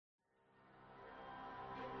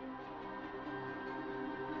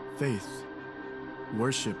faith,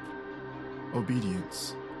 worship,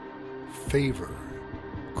 obedience, favor,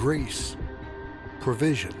 grace,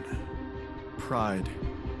 provision, pride,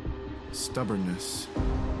 stubbornness,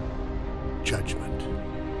 judgment.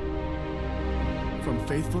 from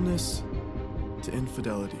faithfulness to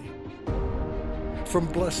infidelity, From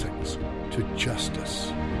blessings to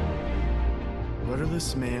justice.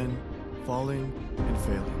 rudderless man falling and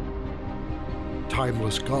failing,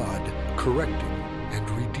 Timeless God correcting and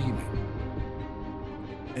redeeming.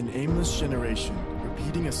 an aimless generation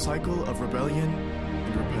repeating a cycle of rebellion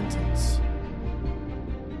and repentance.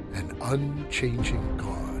 An unchanging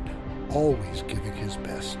God, always giving his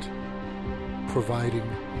best, providing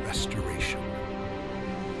restoration.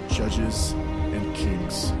 Judges and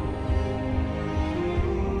kings.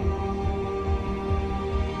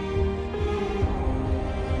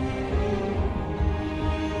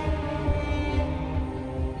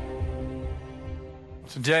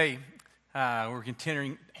 Today, we're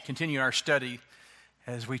continuing our study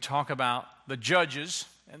as we talk about the judges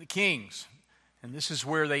and the kings. And this is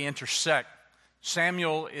where they intersect.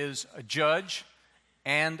 Samuel is a judge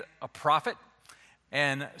and a prophet,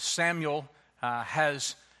 and Samuel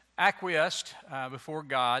has acquiesced before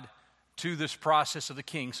God to this process of the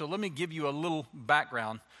king. So let me give you a little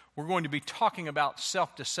background. We're going to be talking about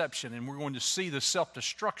self-deception, and we're going to see the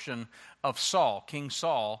self-destruction of Saul, King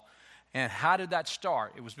Saul. And how did that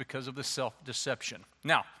start? It was because of the self-deception.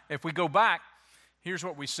 Now, if we go back, here's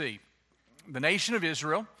what we see. The nation of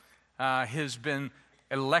Israel has been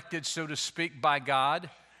elected, so to speak, by God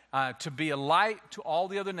to be a light to all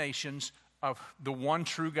the other nations of the one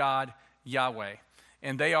true God, Yahweh.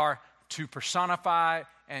 And they are to personify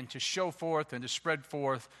and to show forth and to spread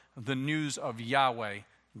forth the news of Yahweh,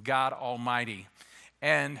 God Almighty.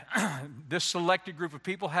 And this selected group of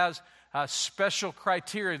people has special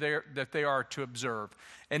criteria that they are to observe.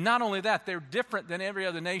 And not only that, they're different than every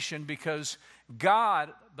other nation because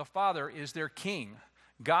God, the Father, is their king.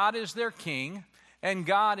 God is their king, and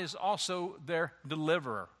God is also their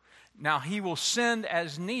deliverer. Now, he will send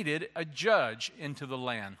as needed a judge into the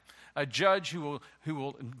land, a judge who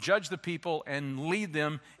will judge the people and lead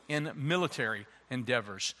them in military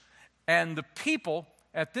endeavors. And the people,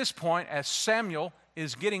 at this point, as Samuel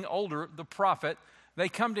is getting older, the prophet, they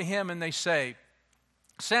come to him and they say,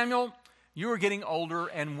 Samuel, you are getting older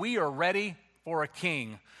and we are ready for a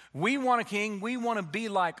king. We want a king. We want to be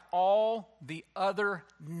like all the other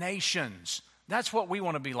nations. That's what we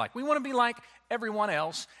want to be like. We want to be like everyone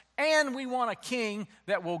else, and we want a king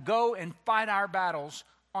that will go and fight our battles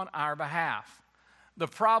on our behalf. The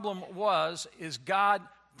problem is God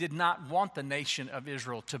did not want the nation of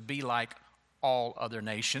Israel to be like all other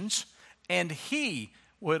nations, and he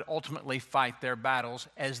would ultimately fight their battles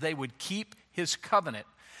as they would keep his covenant.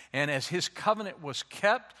 And as his covenant was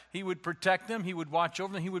kept, he would protect them, he would watch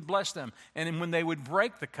over them, he would bless them. And then when they would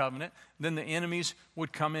break the covenant, then the enemies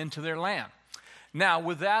would come into their land. Now,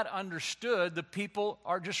 with that understood, the people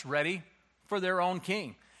are just ready for their own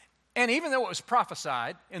king. And even though it was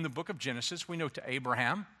prophesied in the book of Genesis, we know to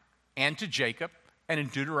Abraham and to Jacob, and in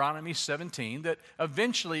Deuteronomy 17, that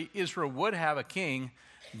eventually Israel would have a king,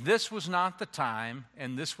 this was not the time,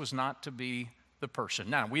 and this was not to be the person.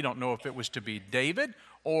 Now, we don't know if it was to be David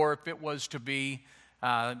or if it was to be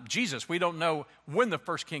Jesus. We don't know when the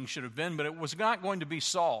first king should have been, but it was not going to be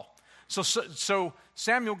Saul. So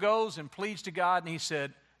Samuel goes and pleads to God, and he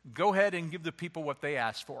said, go ahead and give the people what they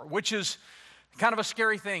asked for, which is kind of a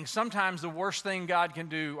scary thing. Sometimes the worst thing God can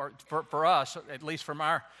do, or for us, at least for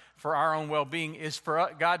our own well-being, is for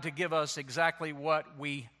God to give us exactly what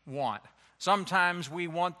we want. Sometimes we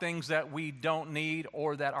want things that we don't need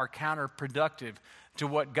or that are counterproductive to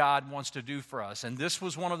what God wants to do for us. And this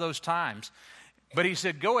was one of those times. But he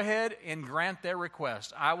said, go ahead and grant their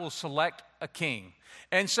request. I will select a king.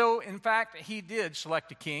 And so, in fact, he did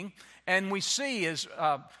select a king. And we see, as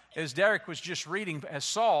Derek was just reading, as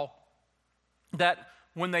Saul, that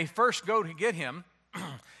when they first go to get him,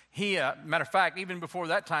 matter of fact, even before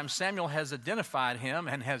that time, Samuel has identified him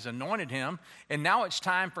and has anointed him, and now it's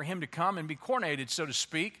time for him to come and be coronated, so to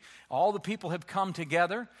speak. All the people have come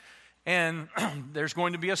together, and there's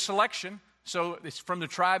going to be a selection. So it's from the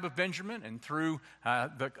tribe of Benjamin and through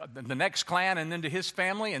the next clan, and then to his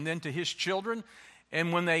family, and then to his children.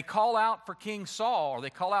 And when they call out for King Saul, or they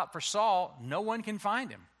call out for Saul, no one can find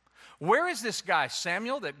him. Where is this guy,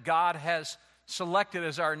 Samuel, that God has selected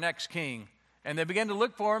as our next king? And they begin to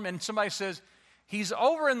look for him, and somebody says, he's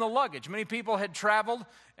over in the luggage. Many people had traveled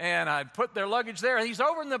and put their luggage there. He's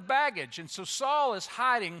over in the baggage. And so Saul is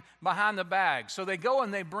hiding behind the bag. So they go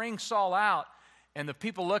and they bring Saul out, and the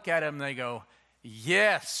people look at him and they go,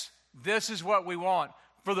 yes, this is what we want.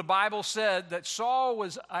 For the Bible said that Saul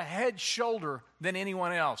was a head shoulder than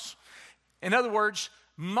anyone else. In other words,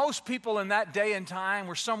 most people in that day and time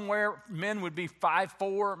were somewhere, men would be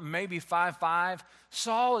 5'4", maybe 5'5".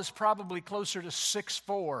 Saul is probably closer to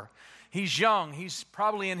 6'4". He's young. He's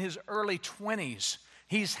probably in his early 20s.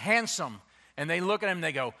 He's handsome. And they look at him and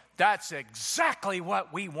they go, that's exactly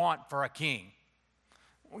what we want for a king.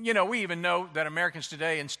 You know, we even know that Americans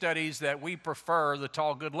today in studies that we prefer the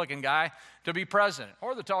tall, good-looking guy to be president,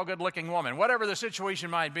 or the tall, good-looking woman, whatever the situation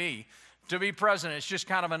might be, to be president. It's just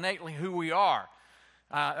kind of innately who we are.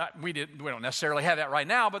 We don't necessarily have that right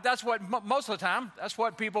now, but that's what, most of the time, that's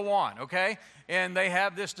what people want, okay? And they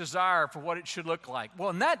have this desire for what it should look like. Well,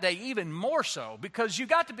 in that day, even more so, because you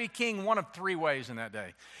got to be king one of three ways in that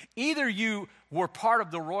day. Either you were part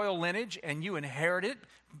of the royal lineage and you inherited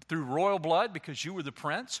through royal blood because you were the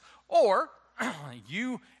prince, or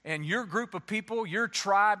you and your group of people, your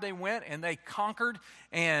tribe, they went and they conquered,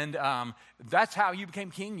 and that's how you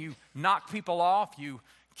became king. You knocked people off, you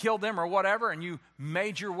killed them or whatever, and you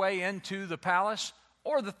made your way into the palace.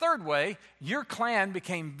 Or the third way, your clan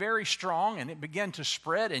became very strong and it began to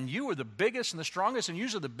spread, and you were the biggest and the strongest, and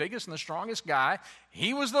usually the biggest and the strongest guy,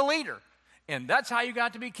 he was the leader. And that's how you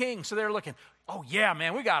got to be king. So they're looking, oh yeah,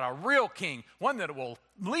 man, we got a real king, one that will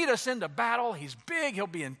lead us into battle. He's big, he'll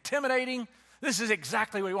be intimidating. This is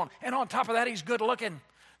exactly what we want. And on top of that, he's good looking.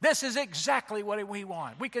 This is exactly what we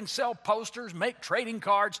want. We can sell posters, make trading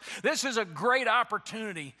cards. This is a great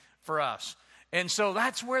opportunity for us. And so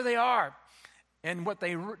that's where they are. And what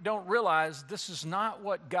they don't realize, this is not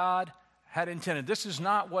what God had intended. This is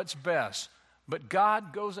not what's best. But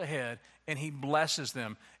God goes ahead and he blesses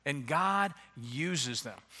them. And God uses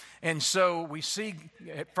them. And so we see,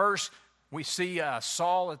 at first, we see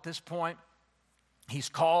Saul at this point. He's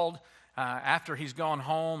called after he's gone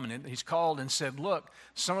home, and he's called and said, look,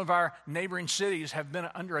 some of our neighboring cities have been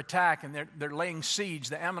under attack, and they're laying siege.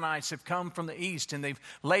 The Ammonites have come from the east, and they've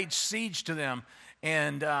laid siege to them,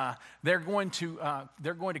 and they're going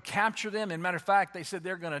to capture them. And matter of fact, they said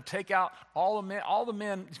they're going to take out all the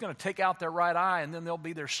men. He's going to take out their right eye, and then they'll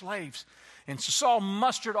be their slaves. And so Saul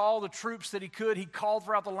mustered all the troops that he could. He called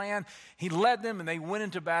throughout the land. He led them, and they went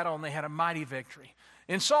into battle, and they had a mighty victory.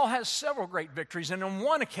 And Saul has several great victories. And on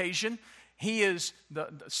one occasion,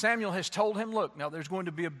 Samuel has told him, look, now there's going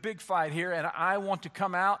to be a big fight here, and I want to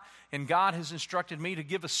come out, and God has instructed me to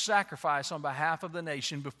give a sacrifice on behalf of the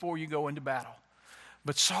nation before you go into battle.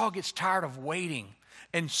 But Saul gets tired of waiting,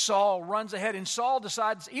 and Saul runs ahead, and Saul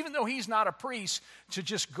decides, even though he's not a priest, to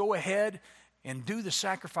just go ahead and do the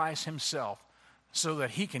sacrifice himself so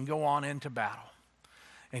that he can go on into battle.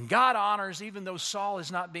 And God honors even though Saul is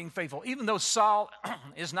not being faithful, even though Saul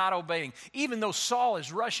is not obeying, even though Saul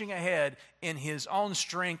is rushing ahead in his own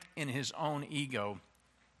strength, in his own ego.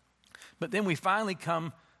 But then we finally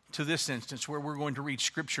come to this instance where we're going to read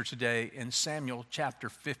scripture today in Samuel chapter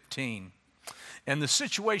 15. And the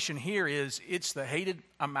situation here is it's the hated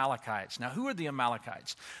Amalekites. Now, who are the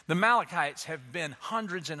Amalekites? The Amalekites have been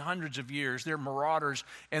hundreds and hundreds of years. They're marauders,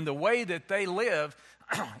 and the way that they live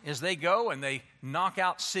is they go and they knock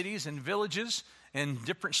out cities and villages and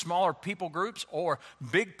different smaller people groups or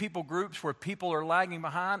big people groups where people are lagging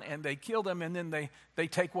behind, and they kill them, and then they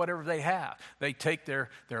take whatever they have. They take their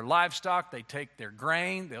livestock, they take their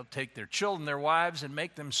grain, they'll take their children, their wives, and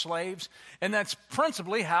make them slaves. And that's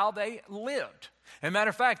principally how they lived. As a matter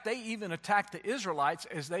of fact, they even attacked the Israelites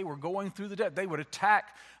as they were going through the desert. They would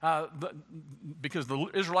attack, because the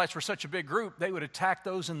Israelites were such a big group, they would attack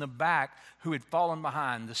those in the back who had fallen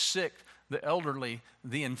behind, the sick, the elderly,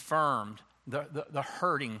 the infirmed, the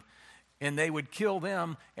hurting. And they would kill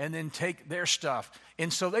them and then take their stuff.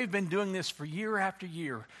 And so they've been doing this for year after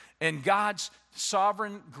year. And God's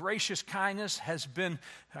sovereign, gracious kindness has been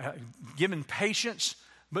given patience.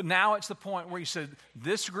 But now it's the point where he said,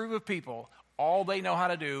 this group of people, all they know how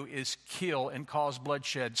to do is kill and cause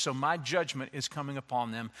bloodshed. So my judgment is coming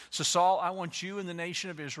upon them. So Saul, I want you and the nation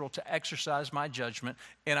of Israel to exercise my judgment,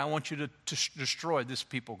 and I want you to destroy this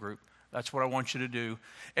people group. That's what I want you to do.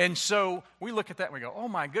 And so we look at that and we go, oh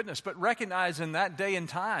my goodness. But recognize in that day and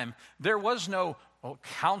time, there was no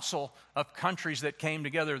council of countries that came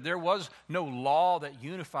together. There was no law that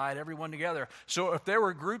unified everyone together. So if there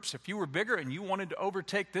were groups, if you were bigger and you wanted to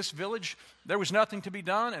overtake this village, there was nothing to be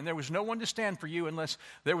done, and there was no one to stand for you unless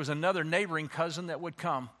there was another neighboring cousin that would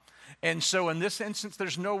come. And so in this instance,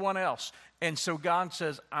 there's no one else. And so God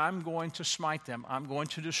says, I'm going to smite them. I'm going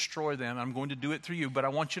to destroy them. I'm going to do it through you. But I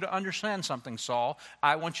want you to understand something, Saul.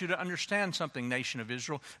 I want you to understand something, nation of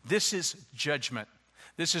Israel. This is judgment.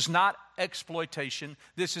 This is not exploitation.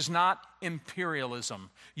 This is not imperialism.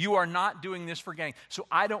 You are not doing this for gain. So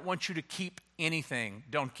I don't want you to keep anything.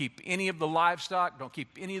 Don't keep any of the livestock. Don't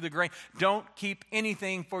keep any of the grain. Don't keep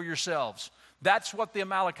anything for yourselves. That's what the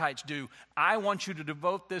Amalekites do. I want you to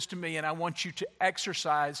devote this to me, and I want you to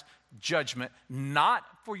exercise judgment, not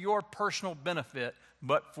for your personal benefit,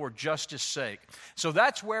 but for justice sake. So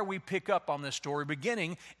that's where we pick up on this story,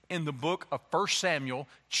 beginning in the book of 1 Samuel,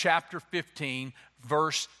 chapter 15,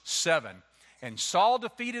 verse 7. And Saul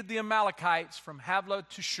defeated the Amalekites from Havilah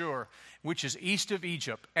to Shur, which is east of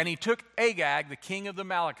Egypt. And he took Agag, the king of the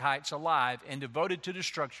Amalekites, alive, and devoted to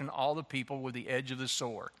destruction all the people with the edge of the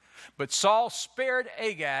sword. But Saul spared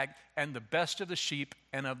Agag and the best of the sheep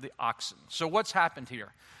and of the oxen. So what's happened here?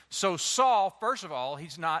 So Saul, first of all,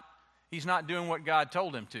 he's not doing what God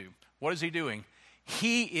told him to. What is he doing?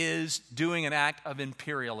 He is doing an act of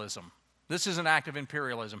imperialism. This is an act of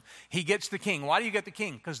imperialism. He gets the king. Why do you get the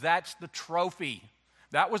king? Because that's the trophy.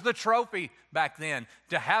 That was the trophy back then,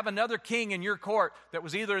 to have another king in your court that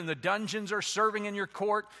was either in the dungeons or serving in your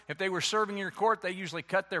court. If they were serving in your court, they usually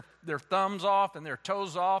cut their thumbs off and their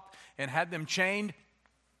toes off and had them chained.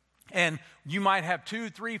 And you might have 2,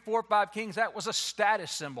 3, 4, 5 kings. That was a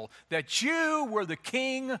status symbol, that you were the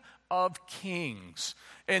king of kings.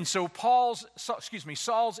 And so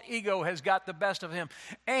Saul's ego has got the best of him.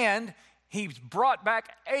 And he's brought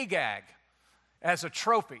back Agag as a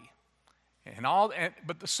trophy.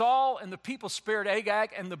 But Saul and the people spared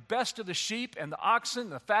Agag and the best of the sheep and the oxen,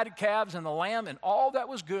 the fatted calves and the lamb and all that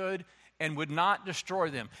was good, and would not destroy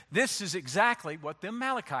them. This is exactly what the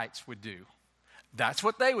Amalekites would do. That's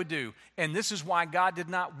what they would do. And this is why God did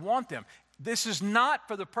not want them. This is not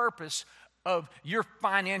for the purpose of your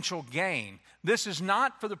financial gain. This is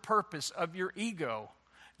not for the purpose of your ego.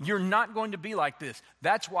 You're not going to be like this.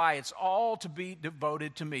 That's why it's all to be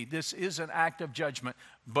devoted to me. This is an act of judgment.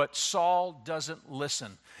 But Saul doesn't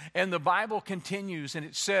listen. And the Bible continues, and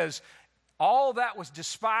it says, all that was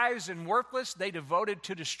despised and worthless, they devoted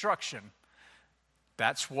to destruction.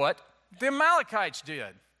 That's what the Amalekites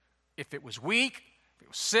did. If it was weak, if it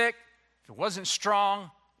was sick, if it wasn't strong,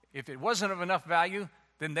 if it wasn't of enough value,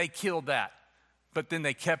 then they killed that. But then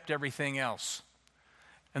they kept everything else.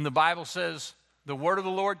 And the Bible says, the word of the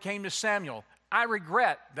Lord came to Samuel. I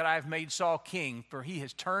regret that I have made Saul king, for he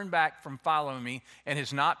has turned back from following me and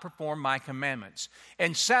has not performed my commandments.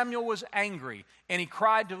 And Samuel was angry, and he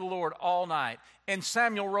cried to the Lord all night. And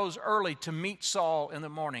Samuel rose early to meet Saul in the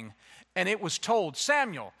morning. And it was told,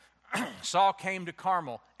 Samuel, Saul came to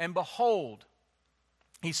Carmel, and behold,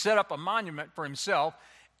 he set up a monument for himself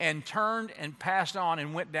and turned and passed on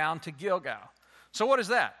and went down to Gilgal. So what is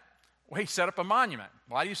that? Well, he set up a monument.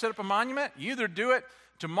 Why do you set up a monument? You either do it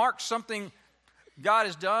to mark something God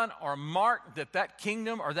has done or mark that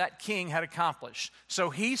kingdom or that king had accomplished. So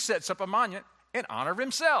he sets up a monument in honor of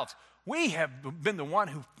himself. We have been the one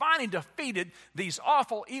who finally defeated these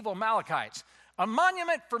awful, evil Amalekites. A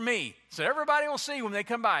monument for me, so everybody will see when they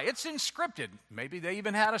come by. It's inscripted. Maybe they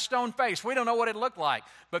even had a stone face. We don't know what it looked like,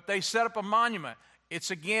 but they set up a monument. It's,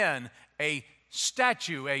 again, a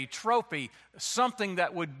statue, a trophy, something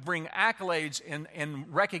that would bring accolades and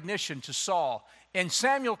recognition to Saul. And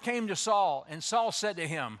Samuel came to Saul, and Saul said to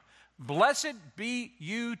him, blessed be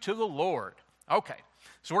you to the Lord. Okay,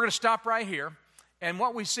 so we're going to stop right here. And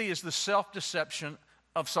what we see is the self-deception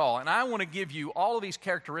of Saul. And I want to give you, all of these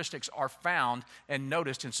characteristics are found and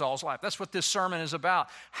noticed in Saul's life. That's what this sermon is about.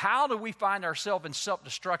 How do we find ourselves in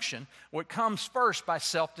self-destruction? Well, it comes first by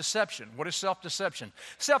self-deception. What is self-deception?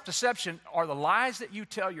 Self-deception are the lies that you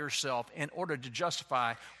tell yourself in order to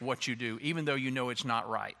justify what you do, even though you know it's not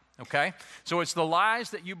right. Okay? So it's the lies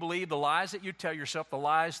that you believe, the lies that you tell yourself, the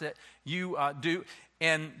lies that you do,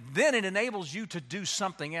 and then it enables you to do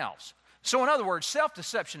something else. So in other words,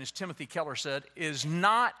 self-deception, as Timothy Keller said, is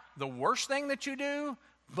not the worst thing that you do,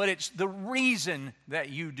 but it's the reason that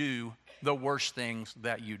you do the worst things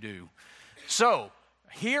that you do. So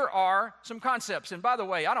here are some concepts. And by the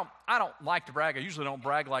way, I don't like to brag. I usually don't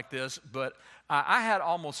brag like this, but I had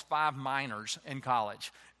almost 5 minors in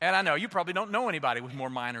college. And I know you probably don't know anybody with more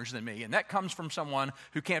minors than me. And that comes from someone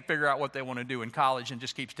who can't figure out what they want to do in college and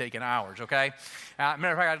just keeps taking hours, okay? Matter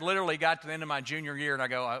of fact, I literally got to the end of my junior year and I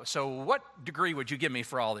go, so what degree would you give me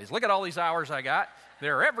for all these? Look at all these hours I got.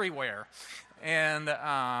 They're everywhere. And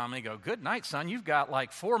they go, good night, son. You've got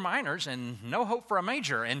like 4 minors and no hope for a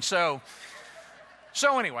major. And so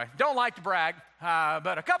anyway, don't like to brag.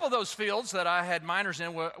 But a couple of those fields that I had minors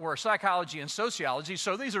in were psychology and sociology.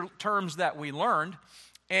 So these are terms that we learned.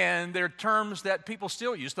 and they're terms that people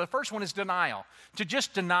still use. The first one is denial. To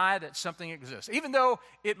just deny that something exists. Even though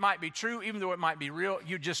it might be true, even though it might be real,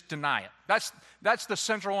 you just deny it. That's the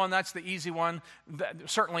central one. That's the easy one.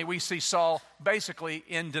 Certainly we see Saul basically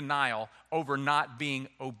in denial over not being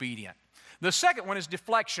obedient. The second one is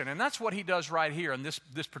deflection, and that's what he does right here in this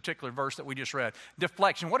particular verse that we just read.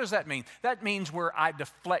 Deflection, what does that mean? That means where I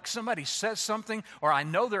deflect. Somebody says something, or I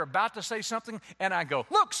know they're about to say something, and I go,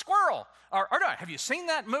 look, squirrel! Or have you seen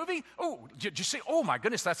that movie? Oh, did you see? Oh, my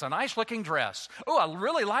goodness, that's a nice-looking dress. Oh, I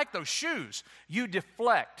really like those shoes. You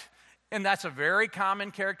deflect, and that's a very common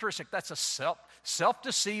characteristic. That's a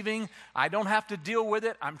self-deceiving. I don't have to deal with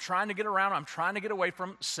it. I'm trying to get around. I'm trying to get away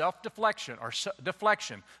from self-deflection or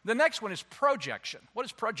deflection. The next one is projection. What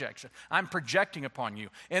is projection? I'm projecting upon you.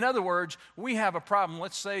 In other words, we have a problem.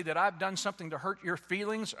 Let's say that I've done something to hurt your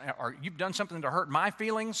feelings, or you've done something to hurt my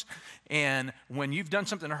feelings. And when you've done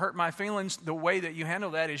something to hurt my feelings, the way that you handle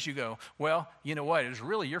that is you go, well, you know what? It was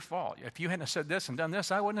really your fault. If you hadn't said this and done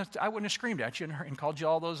this, I wouldn't have screamed at you and called you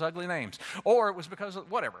all those ugly names. Or it was because of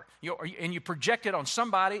whatever. And you project it on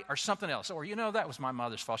somebody or something else. Or, that was my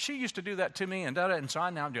mother's fault. She used to do that to me, and so I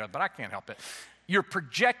now do it, but I can't help it. You're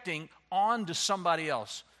projecting onto somebody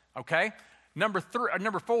else, okay? Number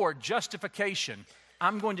 4, justification.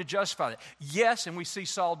 I'm going to justify it. Yes, and we see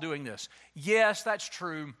Saul doing this. Yes, that's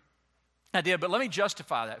true. I did, but let me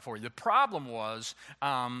justify that for you. The problem was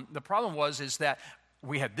is that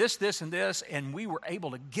we had this, and this, and we were able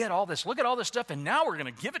to get all this. Look at all this stuff, and now we're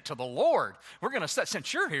going to give it to the Lord. We're going to,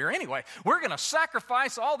 since you're here anyway, we're going to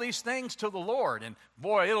sacrifice all these things to the Lord. And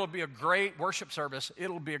boy, it'll be a great worship service.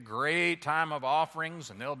 It'll be a great time of offerings,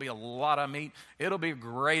 and there'll be a lot of meat. It'll be a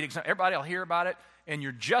great example. Everybody will hear about it, and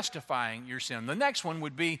you're justifying your sin. The next one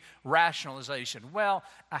would be rationalization. Well,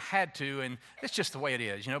 I had to, and it's just the way it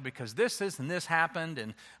is, because this and this happened,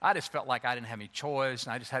 and I just felt like I didn't have any choice,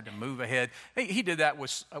 and I just had to move ahead. He did that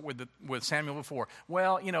with Samuel before.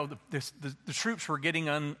 Well, the troops were getting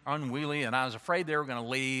unwieldy, and I was afraid they were going to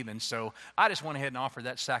leave, and so I just went ahead and offered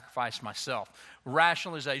that sacrifice myself.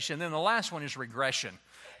 Rationalization. Then the last one is regression.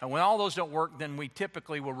 And when all those don't work, then we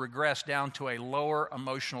typically will regress down to a lower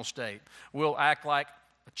emotional state. We'll act like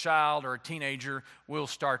a child or a teenager. We'll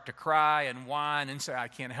start to cry and whine and say, I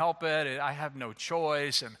can't help it. I have no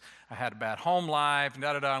choice. And I had a bad home life. And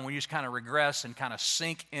And we just kind of regress and kind of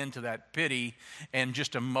sink into that pity and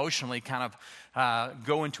just emotionally kind of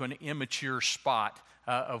go into an immature spot.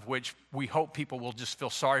 Of which we hope people will just feel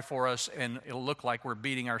sorry for us, and it'll look like we're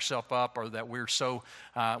beating ourselves up, or that we're so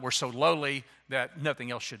lowly that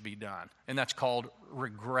nothing else should be done. And that's called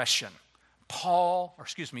regression. Saul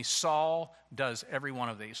does every one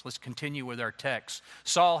of these. Let's continue with our text.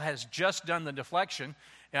 Saul has just done the deflection.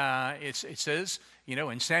 It says,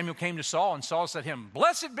 and Samuel came to Saul, and Saul said to him,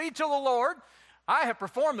 "Blessed be to the Lord, I have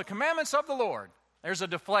performed the commandments of the Lord." There's a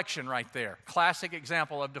deflection right there. Classic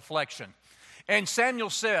example of deflection. And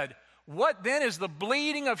Samuel said, "What then is the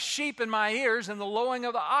bleating of sheep in my ears and the lowing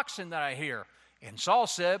of the oxen that I hear?" And Saul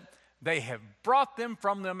said, "They have brought them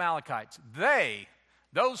from the Amalekites."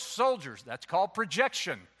 Those soldiers, that's called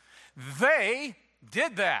projection. They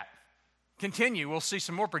did that. Continue, we'll see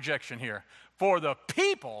some more projection here. For the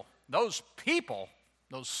people, those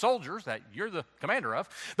soldiers that you're the commander of,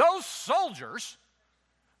 those soldiers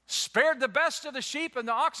spared the best of the sheep and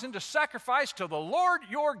the oxen to sacrifice to the Lord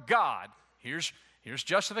your God. Here's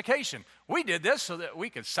justification. We did this so that we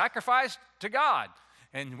could sacrifice to God,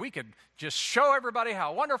 and we could just show everybody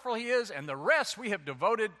how wonderful He is, and the rest we have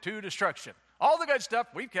devoted to destruction. All the good stuff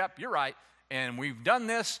we've kept, you're right, and we've done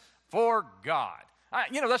this for God.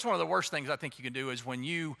 That's one of the worst things I think you can do is when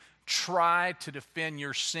you try to defend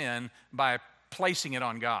your sin by placing it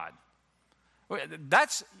on God.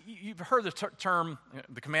 You've heard the term,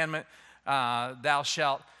 the commandment, thou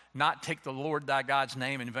shalt not take the Lord thy God's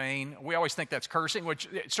name in vain. We always think that's cursing, which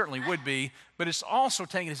it certainly would be, but it's also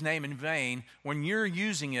taking His name in vain when you're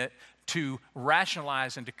using it to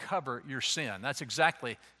rationalize and to cover your sin. That's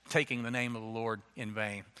exactly taking the name of the Lord in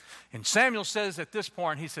vain. And Samuel says at this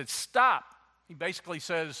point, he said, "Stop." He basically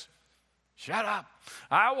says, "Shut up.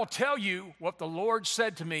 I will tell you what the Lord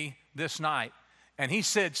said to me this night." And he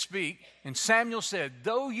said, "Speak." And Samuel said,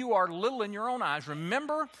 "Though you are little in your own eyes,"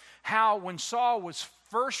 remember how when Saul was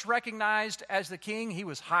first recognized as the king, he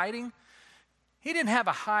was hiding. He didn't have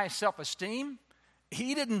a high self-esteem.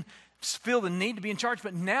 He didn't feel the need to be in charge,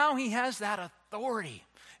 but now he has that authority.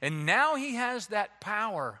 And now he has that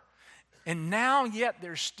power. And now yet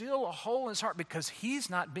there's still a hole in his heart because he's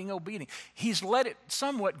not being obedient. He's let it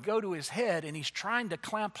somewhat go to his head, and he's trying to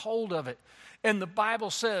clamp hold of it. And the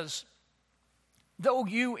Bible says, though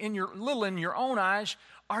you little in your own eyes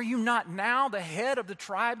Are you not now the head of the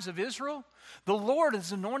tribes of Israel? The Lord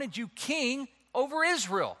has anointed you king over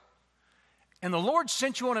Israel. And the Lord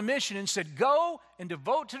sent you on a mission and said, go and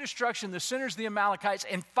devote to destruction the sinners of the Amalekites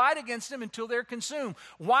and fight against them until they're consumed.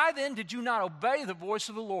 Why then did you not obey the voice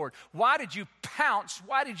of the Lord? Why did you pounce?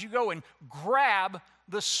 Why did you go and grab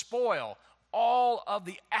the spoil, all of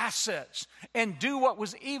the assets, and do what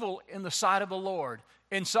was evil in the sight of the Lord?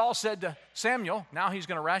 And Saul said to Samuel, now he's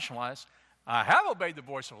going to rationalize, I have obeyed the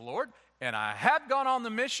voice of the Lord, and I have gone on the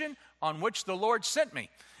mission on which the Lord sent me.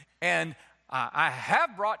 And I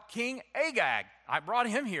have brought King Agag. I brought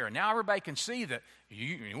him here. Now everybody can see that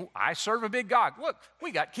I serve a big God. Look,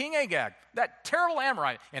 we got King Agag, that terrible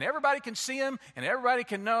Amorite. And everybody can see him, and everybody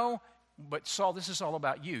can know. But Saul, this is all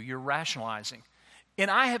about you. You're rationalizing.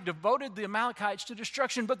 And I have devoted the Amalekites to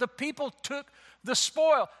destruction, but the people took the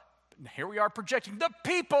spoil. Here we are projecting. The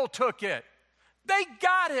people took it. They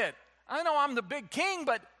got it. I know I'm the big king,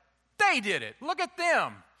 but they did it. Look at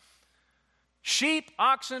them. Sheep,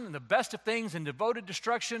 oxen, and the best of things, and devoted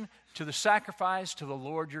destruction to the sacrifice to the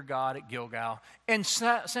Lord your God at Gilgal. And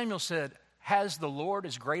Samuel said, has the Lord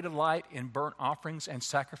as great a delight in burnt offerings and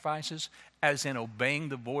sacrifices as in obeying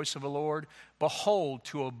the voice of the Lord? Behold,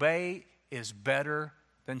 to obey is better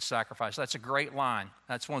than sacrifice. That's a great line.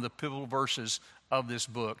 That's one of the pivotal verses of this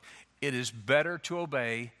book. It is better to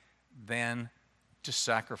obey than to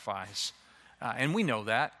sacrifice. And we know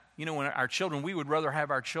that. You know, when our children, we would rather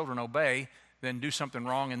have our children obey than do something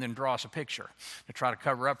wrong and then draw us a picture to try to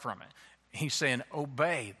cover up from it. He's saying,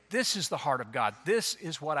 obey. This is the heart of God. This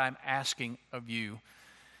is what I'm asking of you.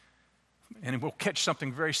 And we'll catch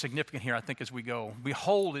something very significant here, I think, as we go.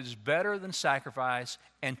 Behold, it is better than sacrifice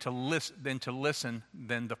and to listen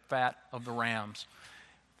than the fat of the rams.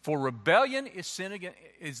 For rebellion is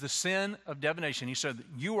the sin of divination. He said,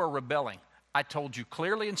 you are rebelling. I told you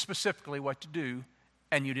clearly and specifically what to do,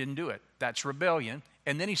 and you didn't do it. That's rebellion.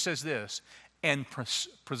 And then he says this, and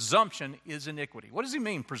presumption is iniquity. What does he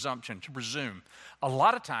mean, presumption, to presume? A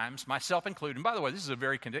lot of times, myself included, and by the way, this is a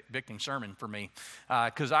very convicting sermon for me,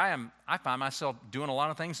 because I find myself doing a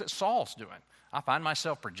lot of things that Saul's doing. I find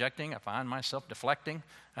myself projecting. I find myself deflecting.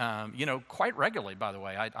 Quite regularly, by the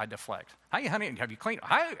way, I deflect. Hey, honey, have you cleaned?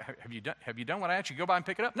 Have you done what I asked you? Go by and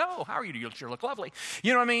pick it up? No. How are you? You sure look lovely.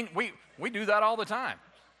 You know what I mean? We do that all the time.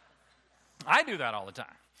 I do that all the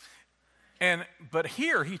time. But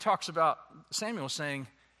here he talks about, Samuel saying,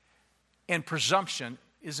 and presumption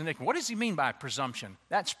is iniquity. What does he mean by presumption?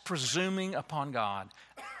 That's presuming upon God.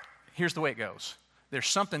 Here's the way it goes. There's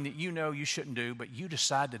something that you know you shouldn't do, but you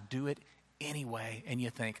decide to do it anyway, and you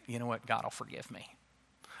think, you know what, God will forgive me.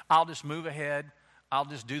 I'll just move ahead. I'll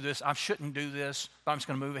just do this. I shouldn't do this, but I'm just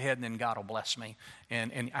going to move ahead, and then God will bless me,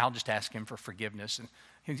 and I'll just ask him for forgiveness,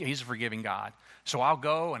 and he's a forgiving God. So I'll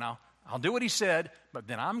go, and I'll do what he said, but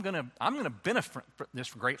then I'm going to benefit from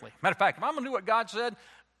this greatly. Matter of fact, if I'm going to do what God said,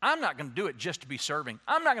 I'm not going to do it just to be serving.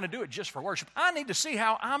 I'm not going to do it just for worship. I need to see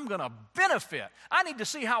how I'm going to benefit. I need to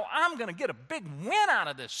see how I'm going to get a big win out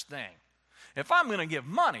of this thing. If I'm going to give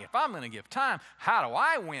money, if I'm going to give time, how do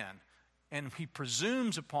I win? And he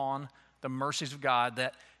presumes upon the mercies of God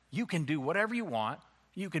that you can do whatever you want.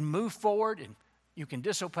 You can move forward and you can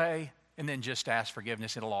disobey and then just ask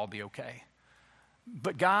forgiveness. It'll all be okay.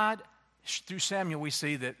 But God, through Samuel, we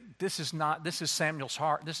see that this is Samuel's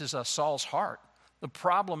heart. This is Saul's heart. The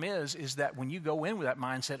problem is that when you go in with that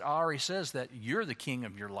mindset, it already says that you're the king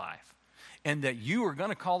of your life and that you are going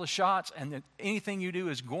to call the shots and that anything you do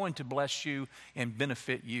is going to bless you and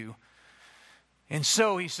benefit you. And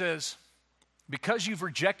so he says, because you've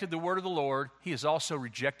rejected the word of the Lord, he has also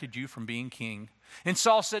rejected you from being king. And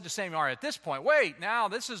Saul said to Samuel, all right, at this point, wait, now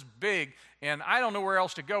this is big, and I don't know where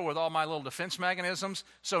else to go with all my little defense mechanisms,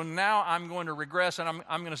 so now I'm going to regress, and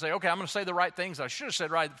I'm going to say, okay, I'm going to say the right things I should have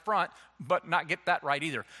said right at the front, but not get that right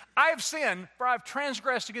either. I have sinned, for I have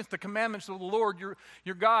transgressed against the commandments of the Lord,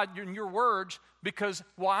 your God, your words, because,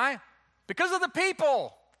 why? Because of the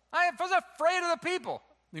people. I was afraid of the people.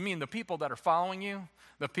 You mean the people that are following you?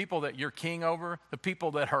 The people that you're king over? The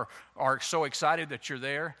people that are so excited that you're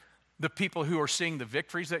there? The people who are seeing the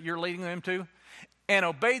victories that you're leading them to, and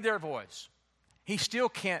obeyed their voice. He still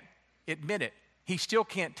can't admit it. He still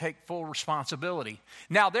can't take full responsibility.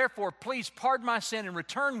 Now, therefore, please pardon my sin and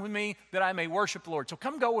return with me that I may worship the Lord. So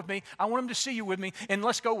come go with me. I want him to see you with me, and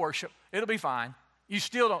let's go worship. It'll be fine. You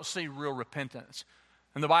still don't see real repentance.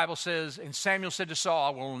 And the Bible says, and Samuel said to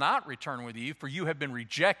Saul, I will not return with you, for you have been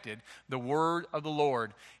rejected the word of the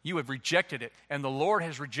Lord. You have rejected it, and the Lord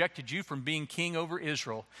has rejected you from being king over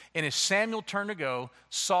Israel. And as Samuel turned to go,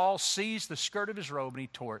 Saul seized the skirt of his robe and he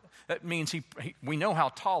tore it. That means we know how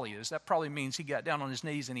tall he is. That probably means he got down on his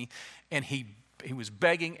knees and he he was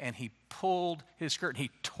begging, and he pulled his skirt, and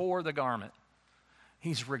he tore the garment.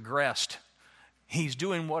 He's regressed. He's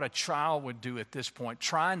doing what a child would do at this point,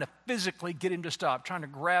 trying to physically get him to stop, trying to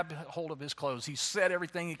grab hold of his clothes. He said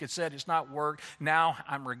everything he could say. It's not worked. Now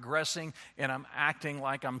I'm regressing, and I'm acting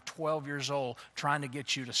like I'm 12 years old, trying to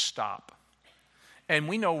get you to stop. And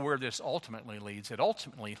we know where this ultimately leads. It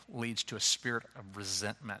ultimately leads to a spirit of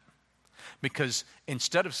resentment. Because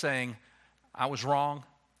instead of saying, I was wrong,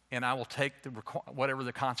 and I will take whatever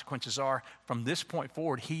the consequences are, from this point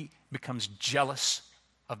forward, he becomes jealous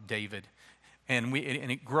of David. And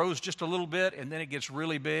it grows just a little bit, and then it gets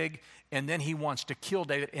really big, and then he wants to kill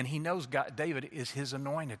David, and he knows David is his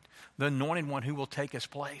anointed, the anointed one who will take his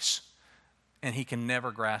place. And he can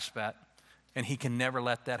never grasp that, and he can never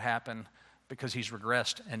let that happen because he's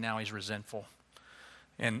regressed, and now he's resentful.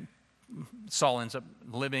 And Saul ends up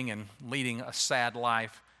living and leading a sad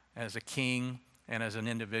life as a king and as an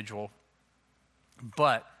individual.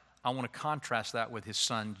 But I want to contrast that with his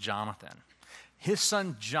son Jonathan. His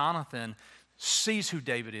son Jonathan sees who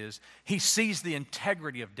David is. He sees the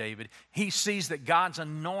integrity of David. He sees that God's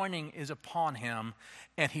anointing is upon him,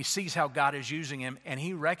 and he sees how God is using him, and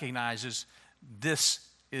he recognizes this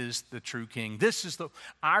is the true king. This is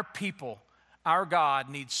our people, our God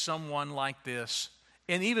needs someone like this.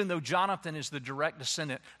 And even though Jonathan is the direct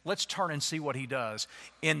descendant, let's turn and see what he does.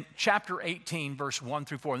 In chapter 18, verse 1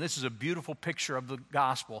 through 4, and this is a beautiful picture of the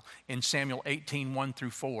gospel in Samuel 18, 1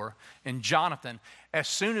 through 4. And Jonathan, as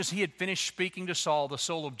soon as he had finished speaking to Saul, the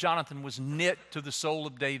soul of Jonathan was knit to the soul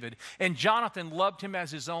of David. And Jonathan loved him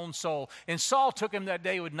as his own soul. And Saul took him that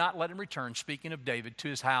day, would not let him return, speaking of David, to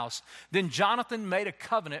his house. Then Jonathan made a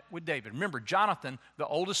covenant with David. Remember, Jonathan, the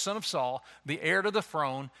oldest son of Saul, the heir to the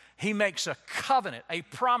throne, he makes a covenant, a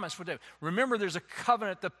promise with David. Remember, there's a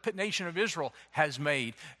covenant the nation of Israel has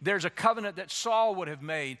made. There's a covenant that Saul would have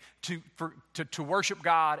made to worship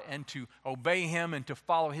God and to obey him and to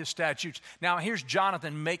follow his statutes. Now, here's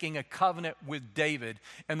Jonathan making a covenant with David.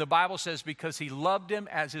 And the Bible says, because he loved him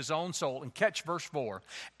as his own soul. And catch verse 4.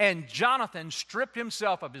 And Jonathan stripped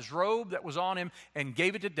himself of his robe that was on him and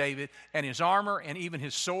gave it to David, and his armor, and even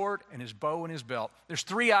his sword, and his bow, and his belt. There's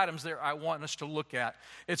 3 items there I want us to look at.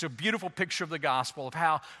 It's a beautiful picture of the gospel, of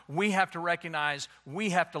how we have to recognize, we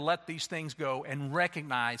have to let these things go and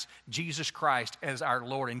recognize Jesus Christ as our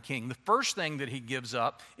Lord and King. The first thing that he gives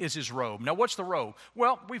up is his robe. Now, what's the robe?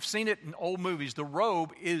 Well, we've seen it in old movies. The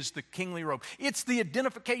robe is the kingly robe. It's the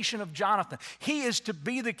identification of Jonathan. He is to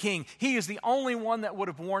be the king. He is the only one that would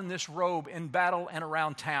have worn this robe in battle and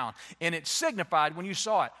around town. And it signified, when you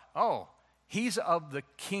saw it, oh, he's of the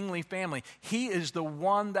kingly family. He is the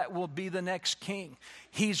one that will be the next king.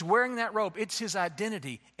 He's wearing that robe. It's his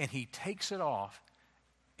identity. And he takes it off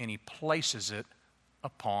and he places it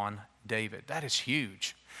upon David. That is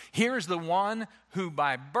huge. Here is the one who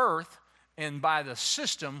by birth and by the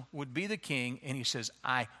system would be the king. And he says,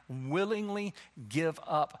 I willingly give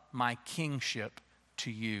up my kingship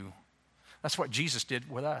to you. That's what Jesus did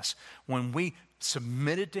with us. When we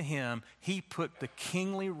submitted to him, he put the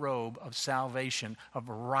kingly robe of salvation, of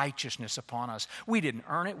righteousness upon us. We didn't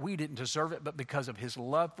earn it, we didn't deserve it, but because of his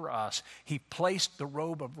love for us, he placed the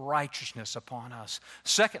robe of righteousness upon us.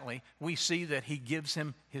 Secondly, we see that he gives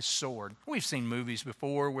him his sword. We've seen movies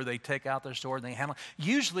before where they take out their sword and they handle it.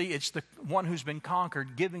 Usually it's the one who's been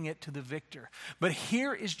conquered giving it to the victor. But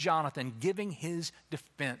here is Jonathan giving his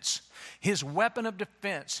defense, his weapon of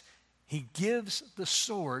defense. He gives the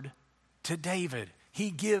sword to David.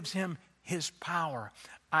 He gives him his power.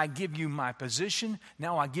 I give you my position,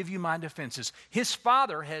 now I give you my defenses. His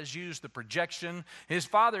father has used the projection. His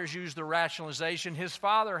father has used the rationalization. His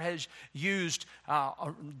father has used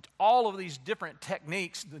all of these different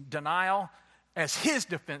techniques, the denial, as his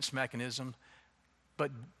defense mechanism.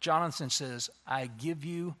 But Jonathan says, I give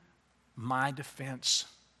you my defense.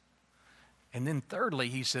 And then thirdly,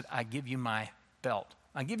 he said, I give you my belt.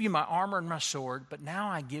 I give you my armor and my sword, but now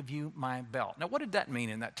I give you my belt. Now, what did that mean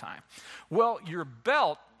in that time? Well, your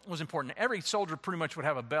belt was important. Every soldier pretty much would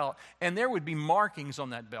have a belt, and there would be markings on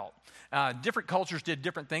that belt. Different cultures did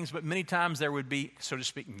different things, but many times there would be, so to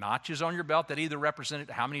speak, notches on your belt that either represented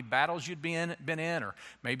how many battles you'd been in, or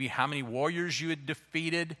maybe how many warriors you had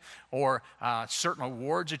defeated, or certain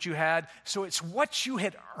awards that you had. So it's what you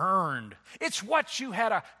had earned. It's what you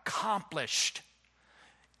had accomplished.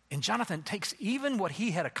 And Jonathan takes even what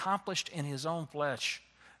he had accomplished in his own flesh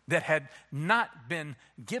that had not been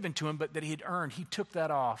given to him, but that he had earned. He took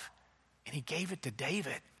that off and he gave it to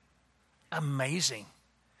David. Amazing.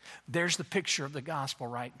 There's the picture of the gospel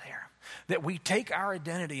right there. That we take our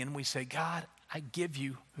identity and we say, God, I give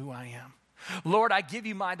you who I am. Lord, I give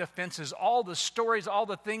you my defenses, all the stories, all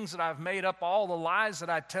the things that I've made up, all the lies that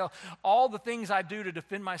I tell, all the things I do to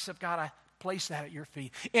defend myself. God, I place that at your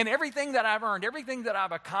feet. In everything that I've earned, everything that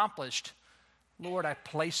I've accomplished, Lord, I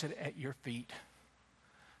place it at your feet.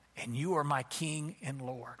 And you are my King and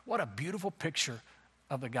Lord. What a beautiful picture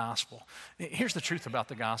of the gospel. Here's the truth about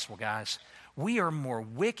the gospel, guys. We are more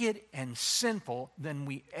wicked and sinful than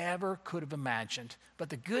we ever could have imagined. But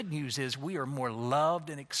the good news is we are more loved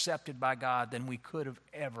and accepted by God than we could have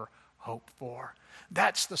ever hoped for.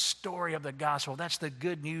 That's the story of the gospel. That's the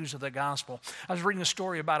good news of the gospel. I was reading a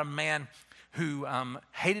story about a man who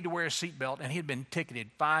hated to wear a seatbelt, and he had been ticketed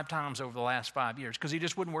 5 times over the last 5 years because he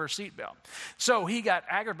just wouldn't wear a seatbelt. So he got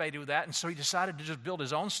aggravated with that, and so he decided to just build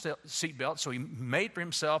his own seatbelt. So he made for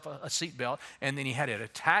himself a seatbelt, and then he had it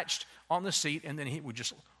attached on the seat, and then he would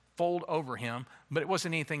just fold over him, but it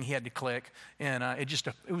wasn't anything he had to click, and it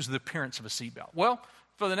was the appearance of a seatbelt. Well,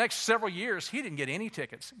 for the next several years, he didn't get any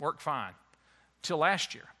tickets. Worked fine. Till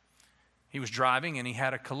last year. He was driving, and he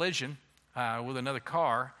had a collision with another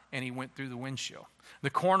car, and he went through the windshield. The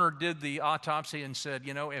coroner did the autopsy and said,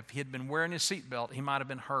 if he had been wearing his seatbelt, he might have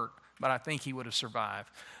been hurt, but I think he would have survived.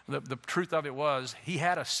 The truth of it was he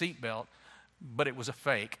had a seatbelt, but it was a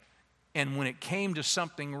fake. And when it came to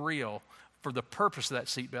something real, for the purpose of that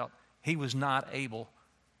seatbelt, he was not able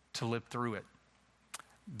to live through it.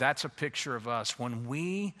 That's a picture of us. When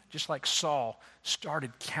we, just like Saul,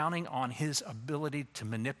 started counting on his ability to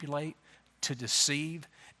manipulate, to deceive,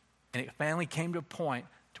 and it finally came to a point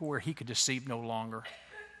to where he could deceive no longer,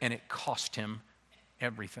 and it cost him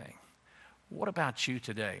everything. What about you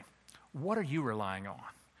today? What are you relying on?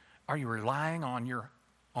 Are you relying on your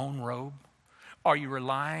own robe? Are you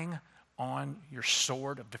relying on your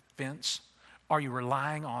sword of defense? Are you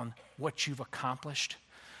relying on what you've accomplished?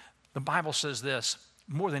 The Bible says this,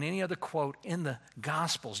 more than any other quote in the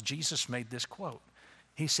Gospels, Jesus made this quote.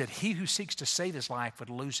 He said, he who seeks to save his life would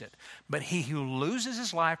lose it, but he who loses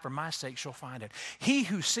his life for my sake shall find it. He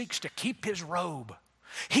who seeks to keep his robe,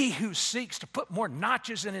 he who seeks to put more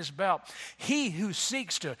notches in his belt, he who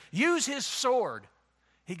seeks to use his sword,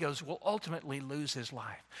 he goes, will ultimately lose his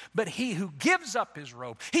life. But he who gives up his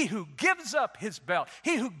robe, he who gives up his belt,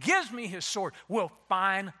 he who gives me his sword will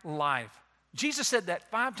find life. Jesus said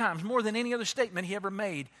that 5 times, more than any other statement he ever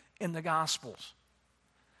made in the Gospels.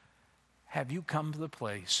 Have you come to the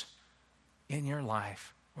place in your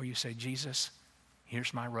life where you say, Jesus,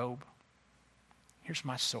 here's my robe, here's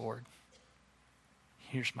my sword,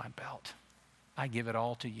 here's my belt. I give it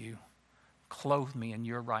all to you. Clothe me in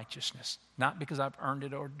your righteousness, not because I've earned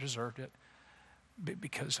it or deserved it, but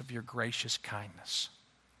because of your gracious kindness.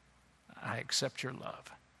 I accept your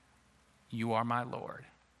love. You are my Lord.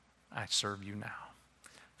 I serve you now.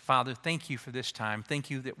 Father, thank you for this time. Thank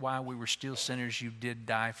you that while we were still sinners, you did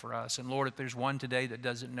die for us. And Lord, if there's one today that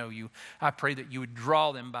doesn't know you, I pray that you would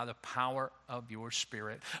draw them by the power of your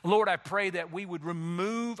Spirit. Lord, I pray that we would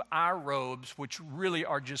remove our robes, which really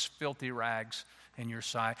are just filthy rags in your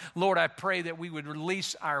sight. Lord, I pray that we would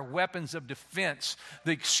release our weapons of defense,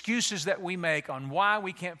 the excuses that we make on why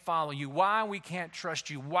we can't follow you, why we can't trust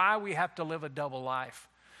you, why we have to live a double life.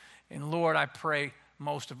 And Lord, I pray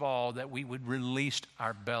most of all that we would release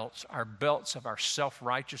our belts of our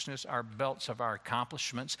self-righteousness, our belts of our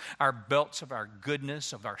accomplishments, our belts of our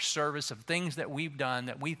goodness, of our service, of things that we've done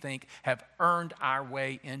that we think have earned our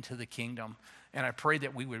way into the kingdom. And I pray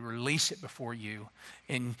that we would release it before you,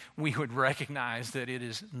 and we would recognize that it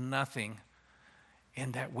is nothing,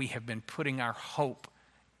 and that we have been putting our hope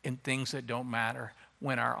in things that don't matter,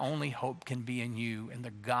 when our only hope can be in you, in the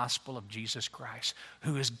gospel of Jesus Christ,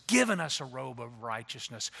 who has given us a robe of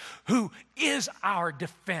righteousness, who is our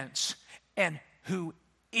defense, and who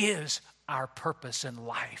is our purpose in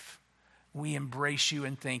life. We embrace you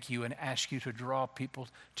and thank you and ask you to draw people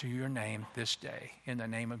to your name this day. In the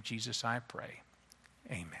name of Jesus, I pray.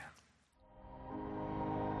 Amen.